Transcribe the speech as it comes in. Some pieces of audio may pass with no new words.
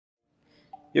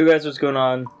Yo guys, what's going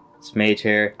on? It's Mage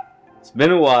here. It's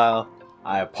been a while.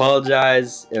 I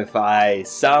apologize if I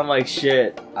sound like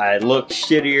shit. I look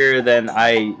shittier than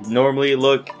I normally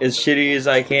look, as shitty as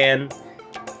I can.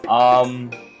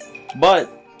 But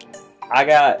I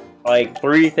got like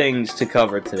 3 things to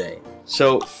cover today.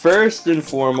 So first and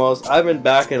foremost, I've been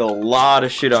backing a lot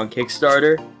of shit on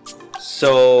Kickstarter.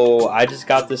 So I just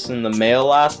got this in the mail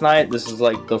last night. This is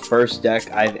like the first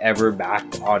deck I've ever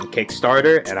backed on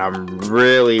Kickstarter, and I'm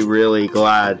really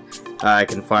glad I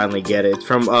can finally get it. It's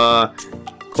from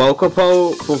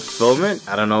Bokopo Fulfillment.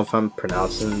 I don't know if I'm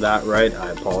pronouncing that right. I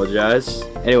apologize.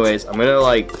 Anyways, I'm gonna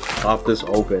like pop this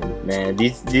open. Man,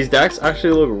 these decks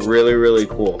actually look really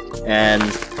cool, and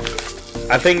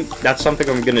I think that's something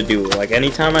I'm gonna do. Like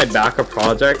anytime I back a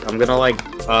project, I'm gonna like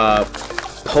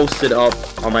post it up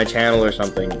on my channel or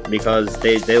something, because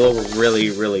they look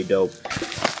really dope.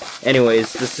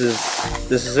 Anyways, this is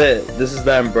it. This is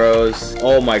them, bros.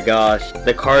 Oh my gosh,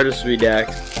 the Cardistry deck.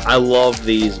 I love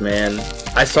these, man.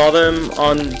 I saw them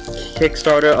on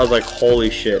Kickstarter. I was like, holy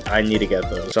shit, I need to get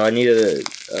those. So I needed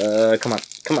to come on.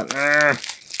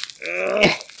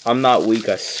 I'm not weak,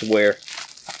 I swear.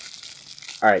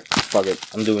 Alright, fuck it,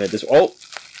 I'm doing it this. Oh,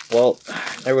 well,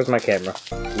 there was my camera.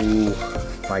 Ooh,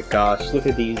 my gosh, look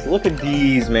at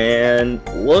these, man.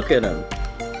 Look at them.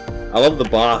 I love the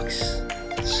box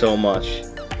so much.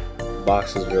 The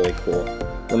box is really cool.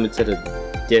 Limited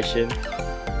edition.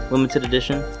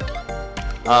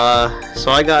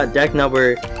 So I got deck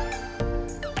number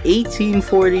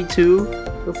 1842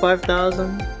 for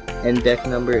 5,000 and deck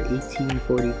number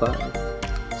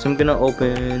 1845. So I'm gonna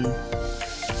open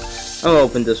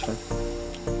this one.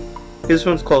 This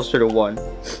one's closer to 1,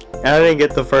 and I didn't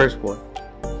get the first one.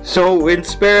 So in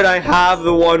spirit, I have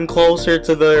the one closer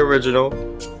to the original.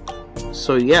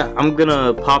 So yeah, I'm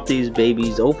gonna pop these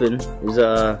babies open. Is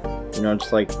you know,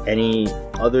 just like any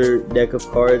other deck of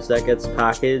cards that gets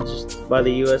packaged by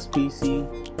the USPC.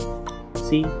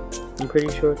 I'm pretty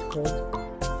sure it's called.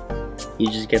 You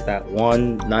just get that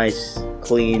one nice,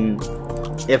 clean,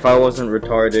 if I wasn't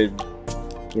retarded,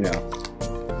 you know,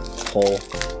 hole.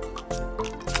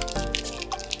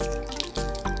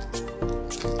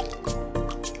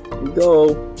 Here we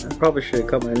go. I probably should have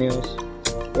cut my nails.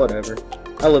 Whatever.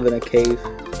 I live in a cave.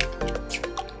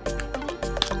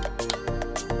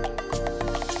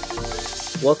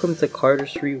 Welcome to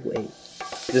Cardistry Way.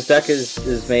 This deck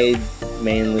is made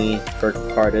mainly for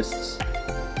cardists,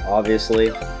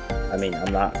 obviously. I mean,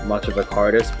 I'm not much of a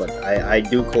cardist, but I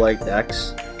do collect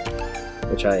decks,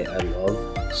 which I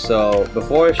love. So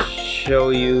before I show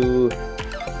you,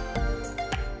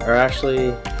 or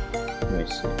actually, let me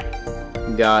see.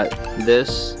 Got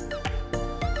this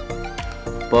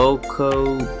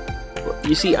Boko.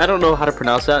 You see, I don't know how to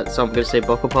pronounce that, so I'm gonna say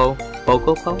Bokopo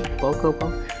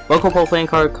Playing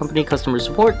Card Company customer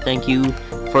support. Thank you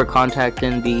for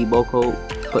contacting the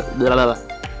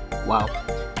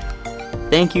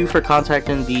Thank you for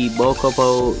contacting the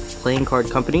Bokopo Playing Card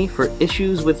Company. For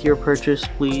issues with your purchase,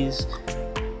 please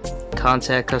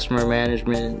contact customer manager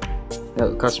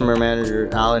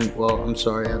Alan. Well, I'm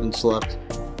sorry, I haven't slept.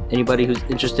 Anybody who's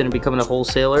interested in becoming a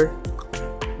wholesaler,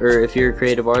 or if you're a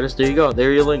creative artist, there you go. There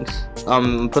are your links.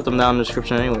 Put them down in the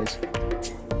description anyways.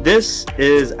 This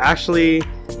is actually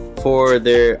for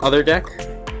their other deck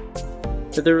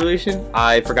that they're releasing.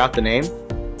 I forgot the name,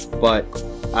 but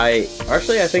I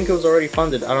think it was already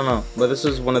funded. I don't know, but this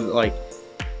is one of the, like,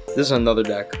 this is another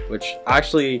deck which I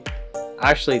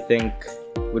actually think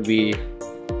would be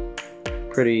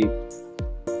pretty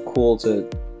cool to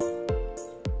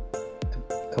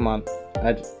come on.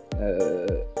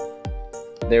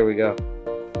 There we go.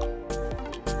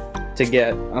 To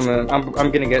get,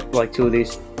 I'm gonna get like 2 of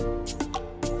these.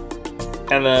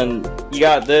 And then you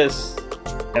got this,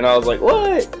 and I was like,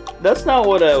 what? That's not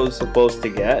what I was supposed to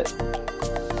get.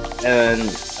 And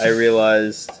I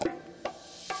realized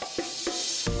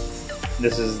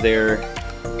this is their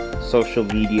social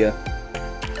media.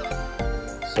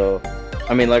 So,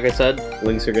 I mean, like I said,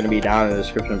 links are gonna be down in the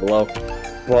description below.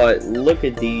 But look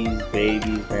at these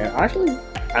babies, man. Actually,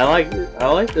 I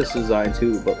like this design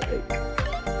too, but like,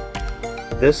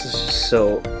 this is just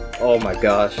so, oh my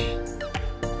gosh.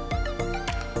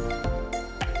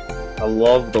 I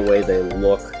love the way they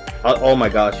look. Oh my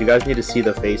gosh, you guys need to see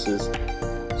the faces.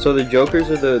 So the jokers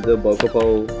are the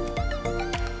Bokopo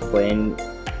playing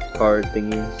card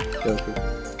thingies.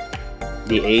 Jokers.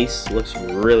 The ace looks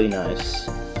really nice.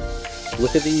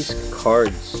 Look at these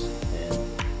cards, man.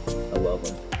 I love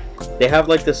them. They have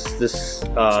like this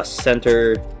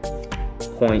center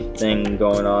point thing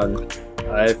going on.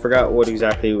 I forgot what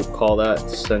exactly you would call that.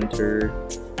 Center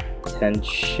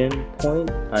attention point.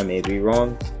 I may be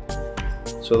wrong.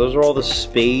 So those are all the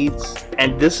spades,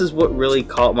 and this is what really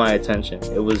caught my attention.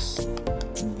 It was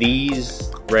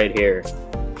these right here,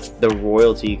 the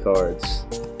royalty cards.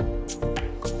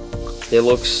 They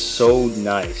look so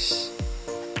nice.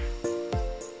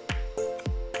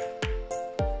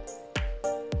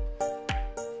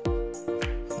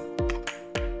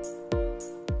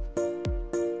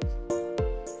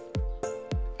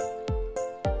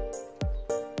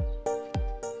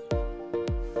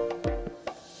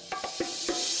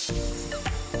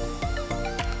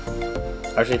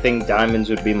 I actually think diamonds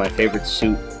would be my favorite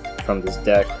suit from this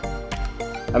deck.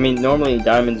 I mean, normally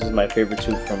diamonds is my favorite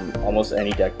suit from almost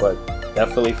any deck, but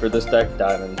definitely for this deck,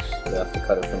 diamonds, you have to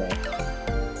cut it for me.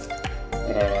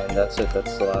 And that's it,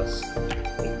 that's the last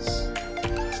piece.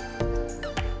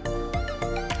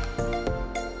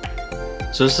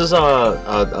 So this is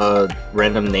a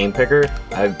random name picker.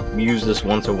 I've used this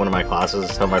once in one of my classes.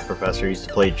 That's how my professor used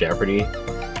to play Jeopardy.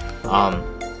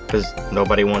 Because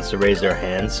nobody wants to raise their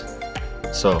hands.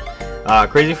 So,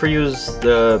 Crazy for You is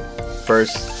the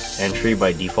first entry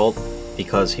by default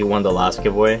because he won the last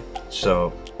giveaway.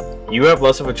 So, you have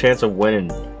less of a chance of winning.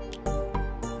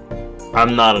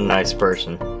 I'm not a nice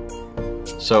person.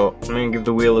 So, I'm gonna give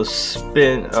the wheel a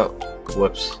spin. Oh,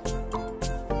 whoops.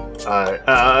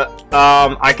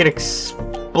 I can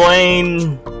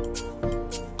explain.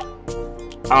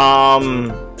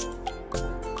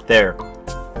 There.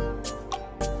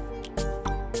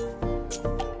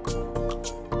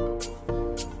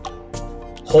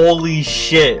 Holy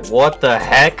shit, what the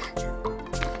heck?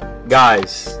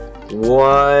 Guys,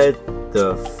 what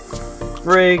the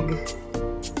frig?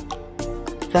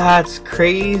 That's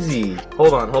crazy.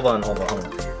 Hold on.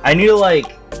 I need to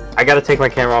I gotta take my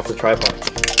camera off the tripod.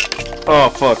 Oh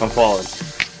fuck, I'm falling.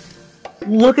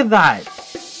 Look at that.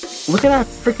 Look at that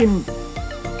freaking...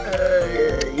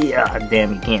 yeah,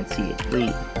 damn, you can't see it.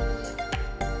 Wait.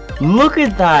 Look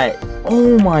at that.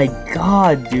 Oh my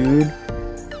god, dude.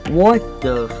 What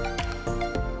the...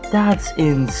 That's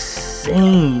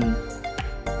insane.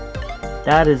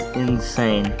 That is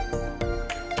insane.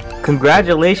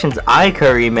 Congratulations,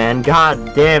 iCurry, man.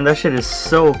 God damn, that shit is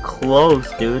so close,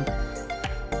 dude.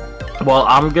 Well,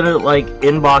 I'm gonna,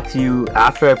 inbox you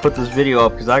after I put this video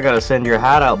up because I gotta send your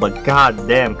hat out, but god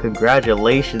damn,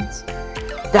 congratulations.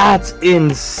 That's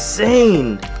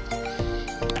insane.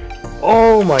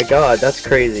 Oh my god, that's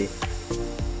crazy.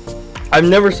 I've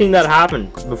never seen that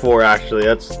happen before, actually.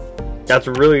 That's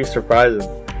really surprising.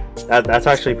 That's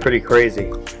actually pretty crazy.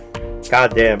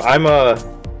 God damn.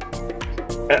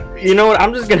 You know what?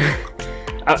 I'm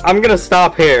gonna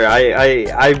stop here.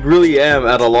 I really am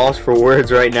at a loss for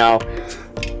words right now.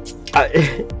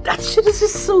 That shit is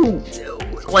just so...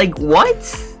 what?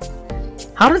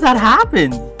 How does that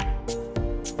happen?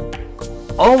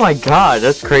 Oh my god,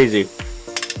 that's crazy.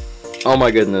 Oh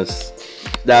my goodness.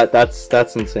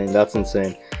 That's insane. That's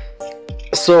insane.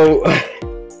 So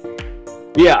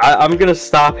yeah, I'm gonna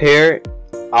stop here.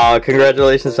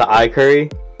 Congratulations to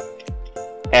iCurry,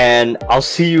 and I'll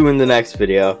see you in the next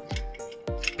video.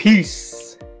 Peace.